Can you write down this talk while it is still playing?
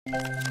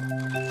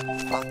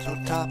Bottle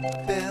Top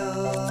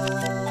Bill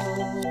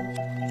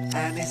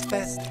and his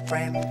best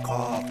friend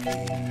Corky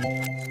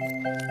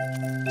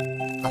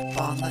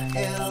up on the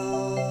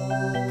hill.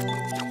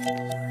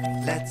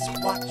 Let's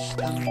watch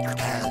them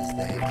as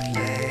they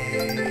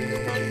play,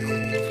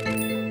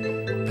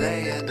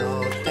 playing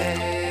all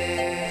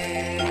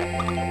day.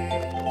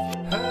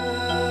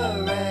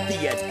 Hooray!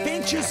 The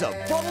Adventures of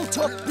Bottle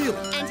Top Bill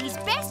and his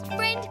best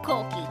friend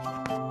Corky.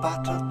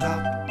 Bottle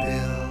Top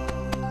Bill.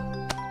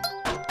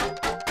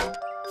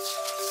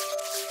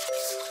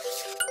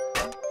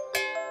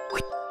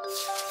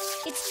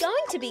 It's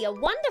going to be a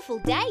wonderful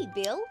day,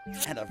 Bill.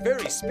 and a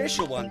very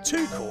special one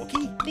too,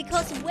 Corky.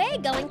 Because we're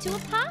going to a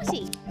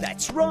party.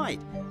 That's right.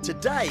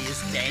 Today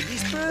is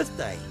Dandy's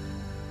birthday.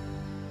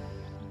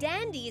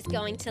 Dandy is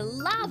going to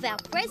love our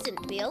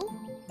present, Bill.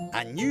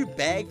 A new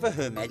bag for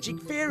her magic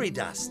fairy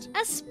dust.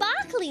 A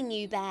sparkly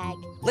new bag.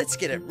 Let's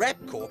get it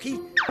wrapped, Corky.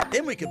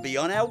 Then we can be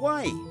on our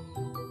way.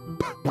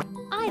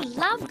 I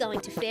love going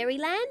to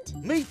fairyland.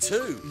 Me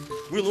too.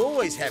 We'll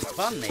always have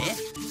fun there.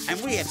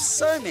 And we have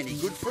so many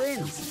good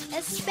friends.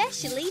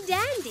 Especially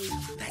Dandy.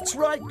 That's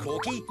right,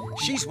 Corky.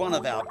 She's one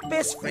of our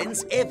best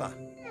friends ever.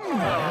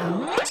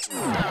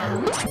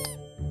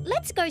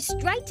 Let's go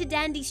straight to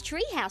Dandy's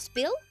treehouse,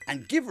 Bill.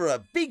 And give her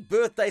a big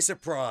birthday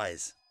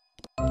surprise.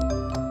 Do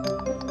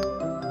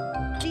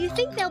you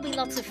think there'll be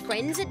lots of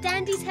friends at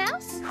Dandy's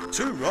house?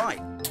 Too right.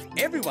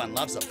 Everyone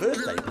loves a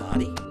birthday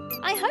party.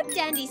 I hope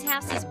Dandy's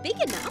house is big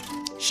enough.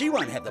 She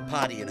won't have the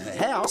party in her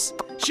house.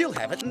 She'll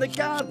have it in the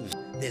garden.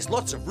 There's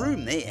lots of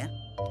room there.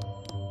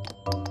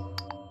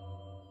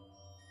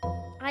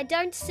 I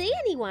don't see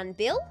anyone,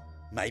 Bill.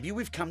 Maybe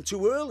we've come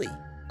too early.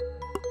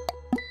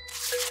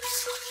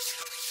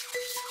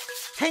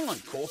 Hang on,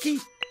 Corky.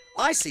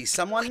 I see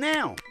someone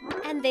now.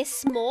 And they're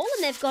small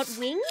and they've got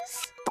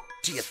wings?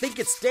 Do you think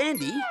it's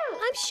Dandy?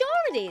 I'm sure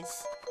it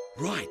is.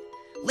 Right.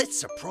 Let's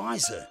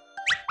surprise her.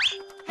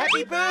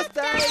 Happy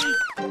birthday!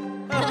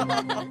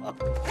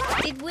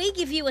 Did we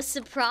give you a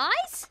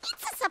surprise?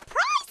 It's a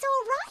surprise,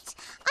 all right.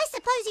 I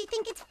suppose you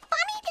think it's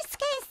funny to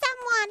scare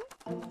someone.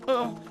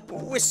 Oh,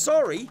 we're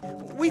sorry.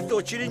 We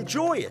thought you'd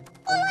enjoy it.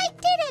 Well, I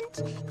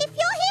didn't. If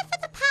you're here for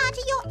the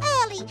party, you're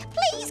early.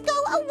 Please go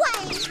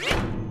away.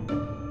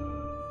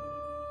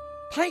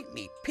 Paint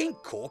me pink,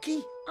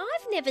 Corky.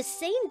 I've never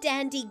seen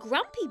Dandy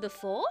grumpy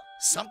before.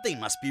 Something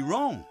must be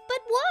wrong.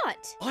 But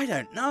what? I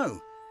don't know.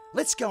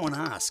 Let's go and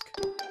ask.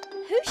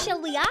 Who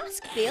shall we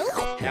ask, Bill?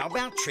 How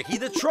about Tricky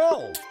the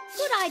Troll?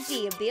 Good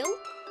idea, Bill.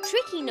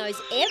 Tricky knows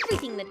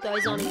everything that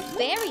goes on in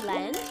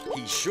fairyland.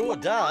 He sure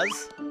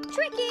does.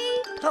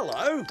 Tricky!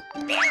 Hello.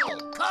 Bill,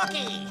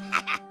 Corky.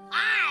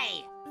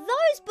 Hi.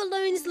 Those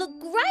balloons look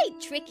great,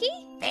 Tricky.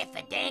 They're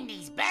for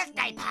Dandy's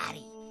birthday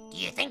party. Do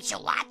you think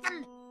she'll like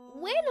them?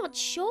 We're not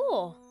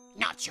sure.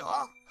 Not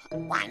sure.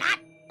 Why not?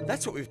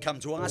 That's what we've come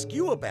to ask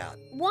you about.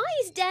 Why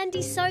is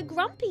Dandy so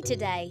grumpy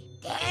today?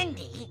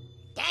 Dandy?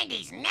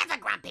 Dandy's never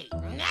grumpy.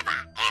 Never,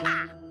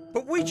 ever.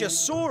 But we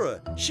just saw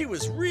her. She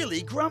was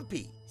really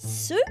grumpy.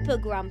 Super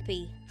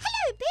grumpy.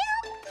 Hello,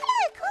 Bill.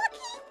 Hello,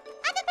 Corky.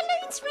 Are the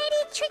balloons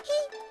ready,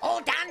 Tricky? All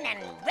done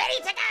and ready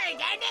to go,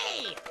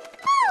 Dandy.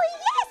 Oh,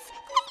 yes.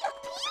 They look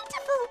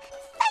beautiful.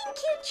 Thank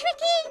you,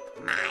 Tricky.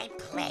 My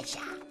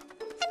pleasure.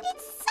 And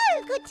it's so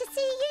good to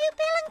see you,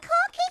 Bill and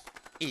Corky.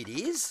 It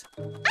is?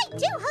 I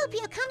do hope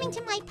you're coming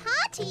to my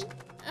party.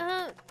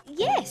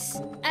 Yes.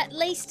 At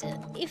least,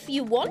 if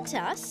you want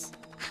us.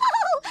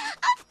 Oh,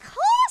 of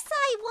course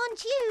I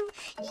want you.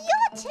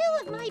 You're two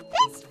of my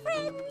best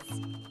friends.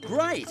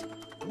 Great.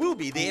 We'll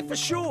be there for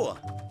sure.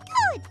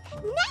 Good.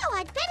 Now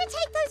I'd better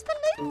take those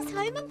balloons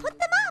home and put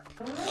them up.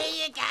 Here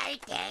you go,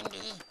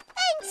 Dandy.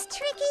 Thanks,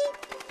 Tricky.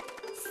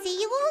 See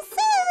you all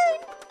soon.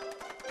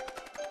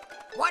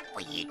 What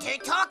were you two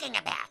talking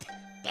about?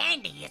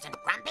 Dandy isn't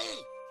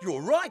grumpy.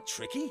 You're right,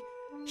 Tricky.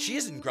 She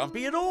isn't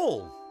grumpy at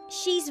all.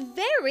 She's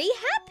very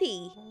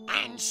happy.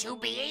 And she'll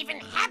be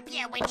even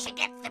happier when she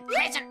gets the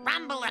present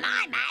rumble that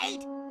I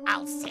made.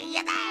 I'll see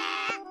you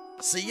there.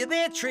 See you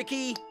there,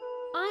 Tricky.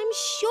 I'm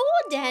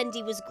sure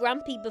Dandy was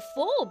grumpy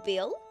before,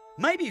 Bill.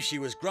 Maybe she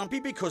was grumpy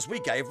because we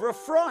gave her a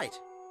fright.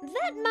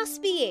 That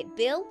must be it,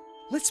 Bill.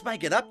 Let's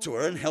make it up to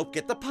her and help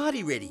get the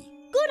party ready.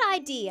 Good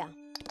idea.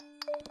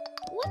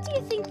 What do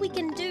you think we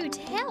can do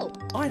to help?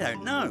 I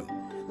don't know.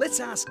 Let's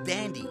ask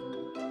Dandy.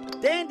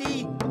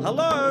 Dandy,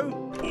 hello?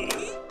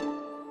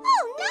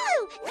 Oh,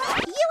 no.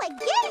 Not you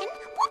again.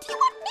 What do you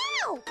want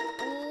now?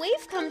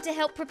 We've come to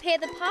help prepare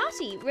the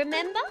party,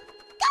 remember?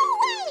 Go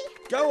away.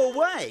 Go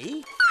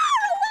away?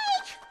 Far away.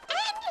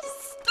 And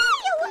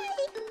stay away.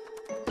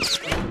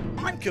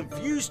 I'm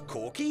confused,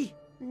 Corky.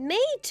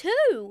 Me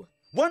too.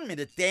 1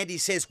 minute Dandy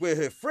says we're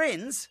her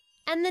friends.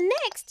 And the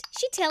next,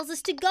 she tells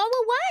us to go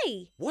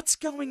away. What's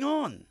going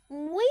on?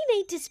 We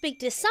need to speak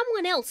to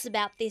someone else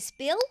about this,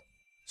 Bill.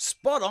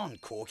 Spot on,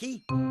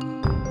 Corky. Who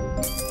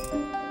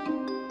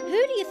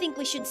do you think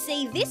we should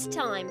see this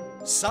time?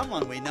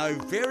 Someone we know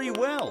very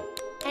well.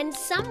 And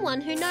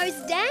someone who knows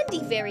Dandy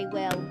very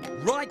well.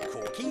 Right,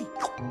 Corky.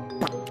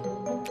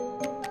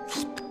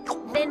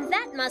 Then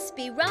that must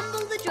be Rumble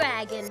the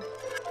dragon.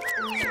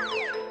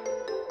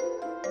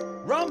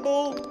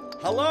 Rumble!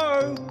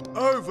 Hello?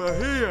 Over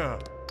here.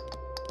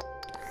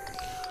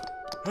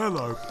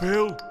 Hello,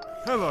 Bill.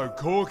 Hello,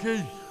 Corky.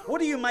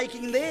 What are you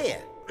making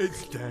there?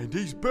 It's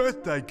Dandy's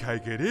birthday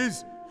cake, it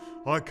is.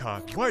 I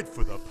can't wait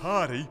for the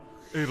party.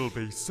 It'll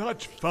be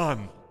such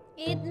fun.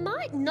 It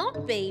might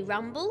not be,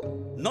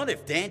 Rumble. Not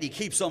if Dandy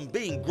keeps on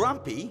being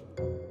grumpy.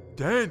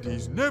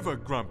 Dandy's never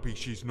grumpy,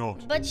 she's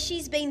not. But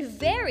she's been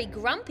very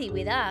grumpy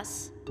with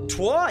us.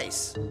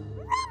 Twice. Rumble,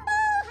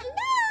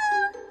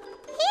 hello!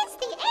 Here's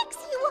the eggs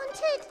you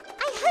wanted.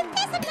 I hope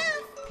there's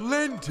enough.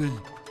 Plenty.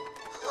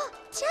 Oh,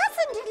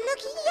 doesn't it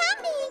look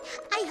yummy?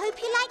 I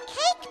hope you like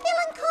cake, Bill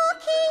and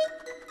Corky.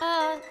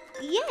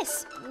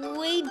 Yes,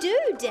 we do,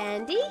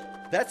 Dandy.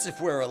 That's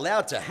if we're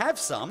allowed to have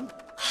some.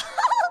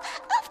 Oh,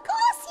 of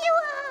course you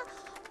are.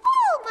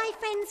 All my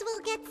friends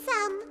will get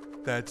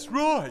some. That's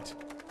right.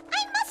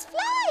 I must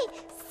fly.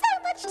 So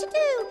much to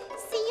do.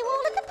 See you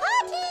all at the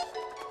party.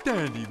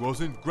 Dandy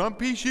wasn't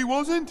grumpy, she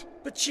wasn't.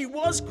 But she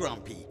was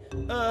grumpy.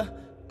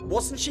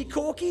 Wasn't she,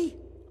 Corky?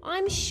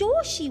 I'm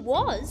sure she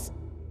was.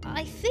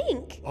 I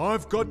think.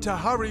 I've got to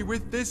hurry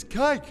with this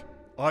cake.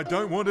 I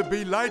don't want to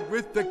be late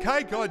with the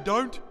cake, I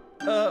don't.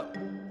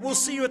 We'll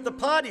see you at the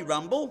party,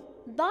 Rumble.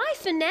 Bye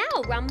for now,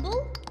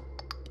 Rumble.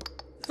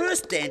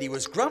 First Dandy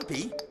was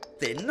grumpy,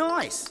 then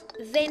nice.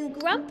 Then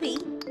grumpy,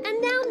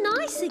 and now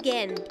nice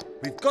again.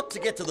 We've got to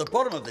get to the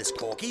bottom of this,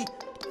 Corky.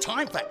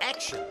 Time for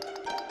action.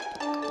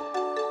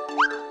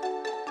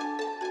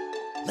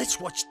 Let's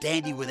watch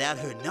Dandy without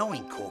her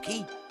knowing,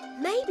 Corky.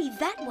 Maybe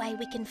that way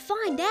we can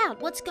find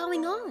out what's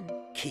going on.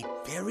 Keep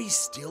very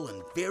still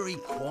and very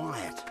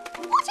quiet.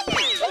 What are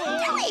you two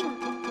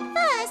doing?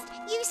 First,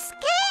 you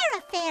scare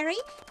a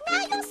fairy.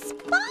 Now you're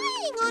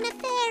spying on a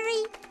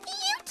fairy.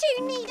 You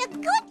two need a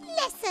good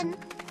lesson.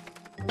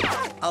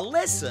 A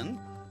lesson?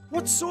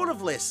 What sort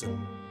of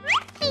lesson?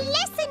 A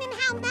lesson in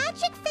how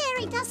magic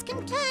fairy dust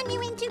can turn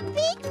you into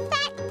big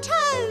fat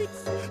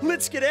toads.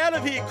 Let's get out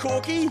of here,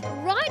 Corky.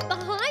 Right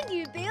behind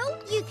you, Bill.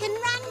 You can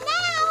run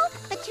now,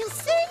 but you'll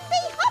soon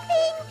be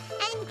hopping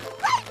and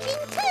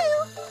croaking too.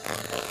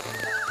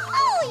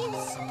 Oh, you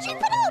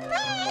stupid old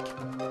bag!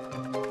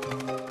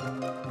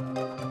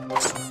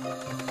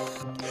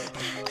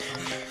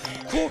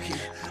 Corky,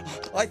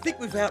 I think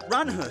we've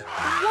outrun her.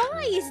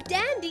 Why is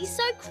Dandy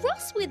so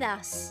cross with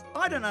us?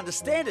 I don't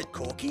understand it,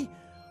 Corky.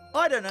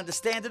 I don't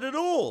understand it at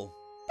all.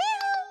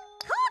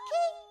 Bill,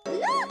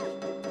 Corky, look!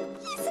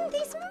 Isn't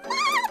this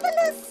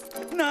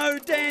marvellous? No,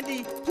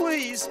 Dandy,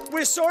 please.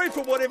 We're sorry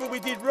for whatever we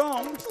did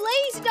wrong.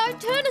 Please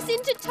don't turn us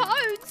into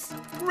toads.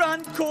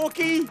 Run,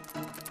 Corky.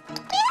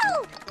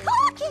 Bill,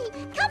 Corky,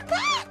 come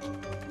back!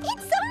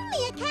 It's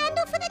only a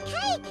candle for the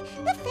cake.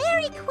 The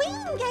fairy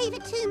queen gave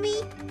it to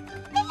me.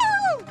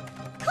 Bill,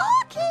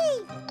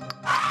 Corky!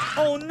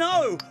 Oh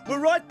no, we're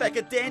right back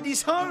at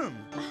Dandy's home.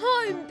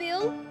 Home,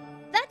 Bill.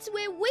 That's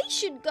where we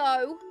should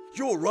go.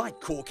 You're right,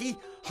 Corky.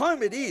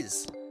 Home it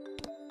is.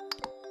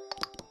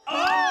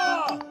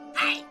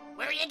 Hey,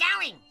 where are you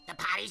going? The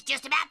party's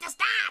just about to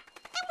start.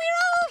 And we're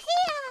all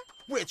here.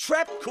 We're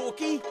trapped,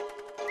 Corky.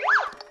 Bill,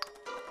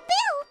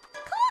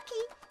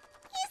 Corky,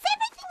 is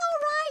everything all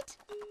right?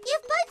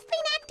 You've both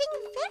been acting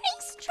very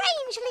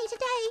strangely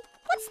today.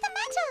 What's the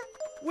matter?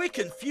 We're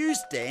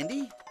confused,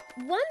 Dandy.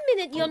 1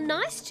 minute you're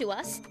nice to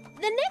us,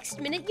 the next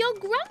minute you're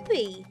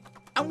grumpy.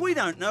 And we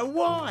don't know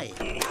why.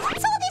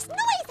 What's all this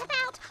noise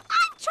about?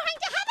 I'm trying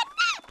to have a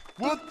nap.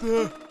 What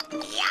the?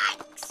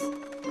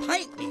 Yikes!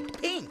 Paint me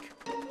pink.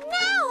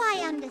 Now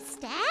I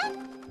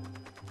understand.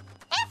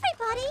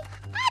 Everybody,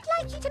 I'd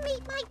like you to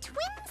meet my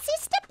twin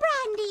sister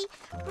Brandy.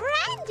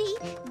 Brandy,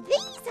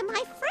 these are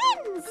my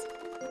friends.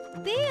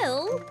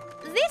 Bill,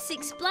 this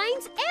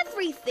explains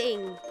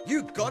everything.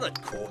 You got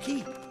it,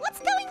 Corky. What's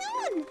going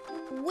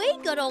on? We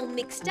got all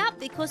mixed up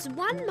because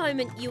one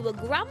moment you were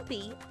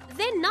grumpy,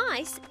 then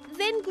nice,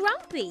 then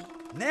grumpy.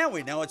 Now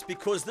we know it's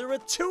because there are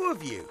two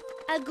of you.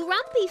 A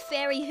grumpy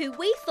fairy who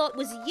we thought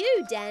was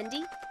you,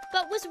 Dandy,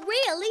 but was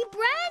really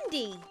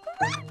Brandy.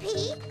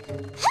 Grumpy?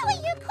 Who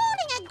are you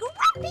calling a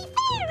grumpy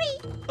fairy?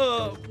 I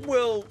don't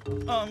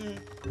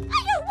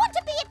want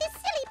to be at this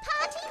silly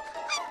party.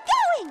 I'm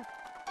going.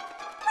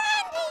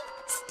 Brandy,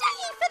 stay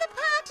for the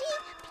party,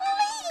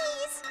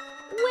 please.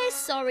 We're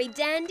sorry,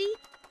 Dandy.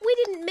 We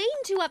didn't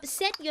mean to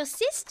upset your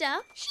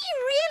sister. She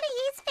really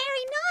is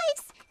very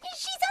nice.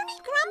 She's only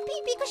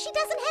grumpy because she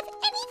doesn't have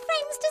any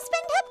friends to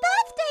spend her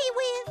birthday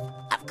with.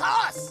 Of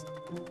course.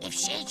 If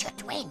she's your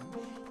twin,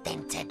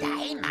 then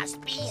today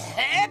must be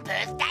her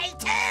birthday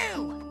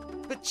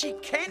too. But she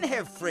can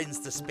have friends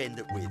to spend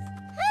it with.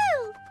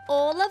 Who?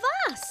 All of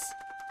us.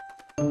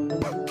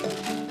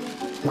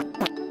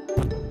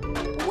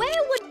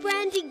 Where would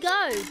Brandy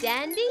go,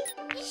 Dandy?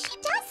 She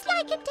does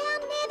like it down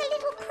near the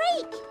little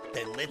creek.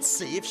 Then let's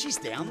see if she's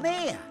down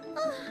there.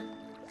 Oh,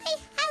 I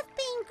have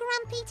been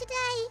grumpy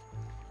today.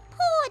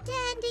 Poor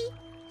Dandy.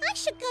 I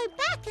should go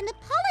back and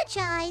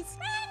apologise.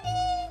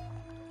 Brandy!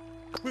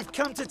 We've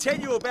come to tell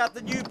you about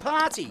the new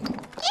party.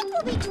 It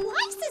will be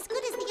twice as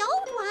good as the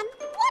old one.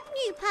 What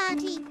new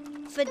party.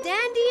 For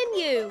Dandy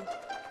and you.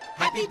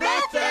 Happy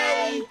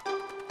birthday!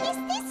 Is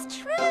this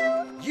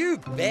true? You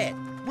bet.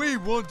 We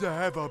want to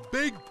have a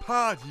big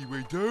party,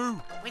 we do.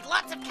 With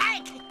lots of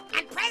cake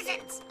and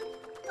presents.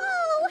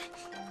 Oh,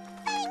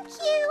 thank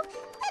you.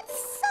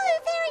 That's so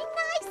very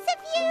nice of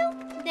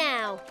you.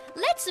 Now,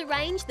 let's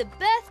arrange the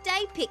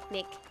birthday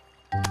picnic.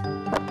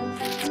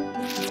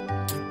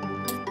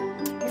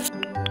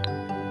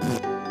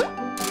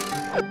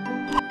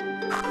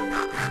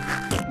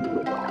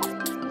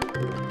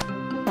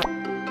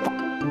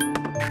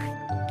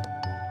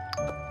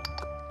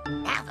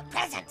 Now the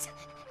presents.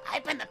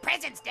 Open the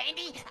presents,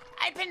 Dandy.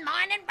 Open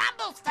mine and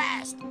Rumble's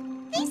first.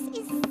 This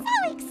is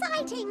so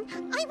exciting.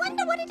 I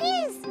wonder what it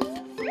is. A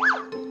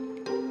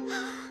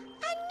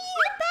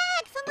new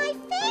bag for my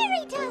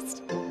fairy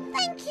dust.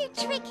 Thank you,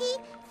 Tricky.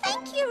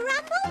 Thank you,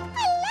 Rumble.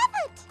 I love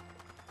it.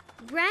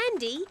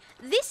 Brandy,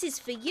 this is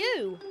for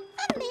you.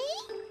 For me?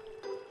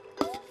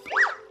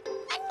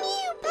 A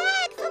new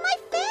bag for my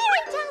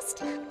fairy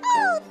dust.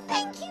 Oh,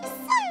 thank you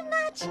so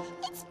much.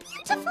 It's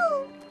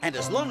beautiful. And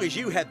as long as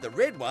you have the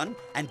red one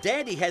and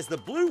Dandy has the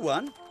blue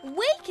one,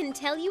 We can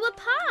tell you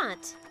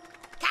apart.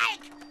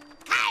 Cake!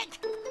 Cake!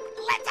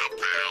 Let's have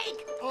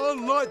cake!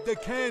 I'll light the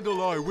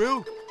candle, I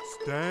will.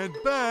 Stand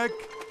back.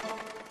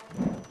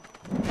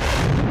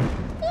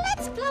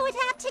 Let's blow it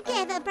out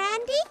together,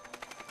 Brandy.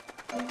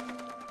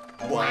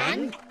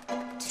 1,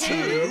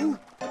 2,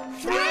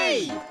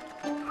 3.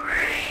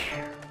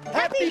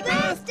 Happy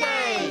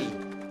birthday!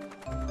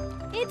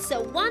 It's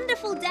a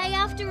wonderful day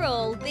after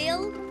all,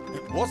 Bill.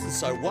 It wasn't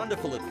so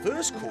wonderful at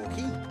first,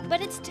 Corky.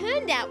 But it's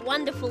turned out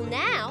wonderful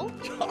now.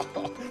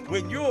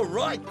 When you're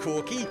right,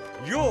 Corky,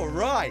 you're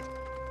right.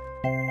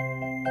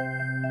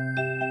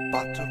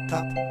 Bottle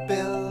Top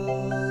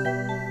Bill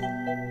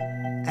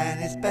and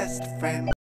his best friend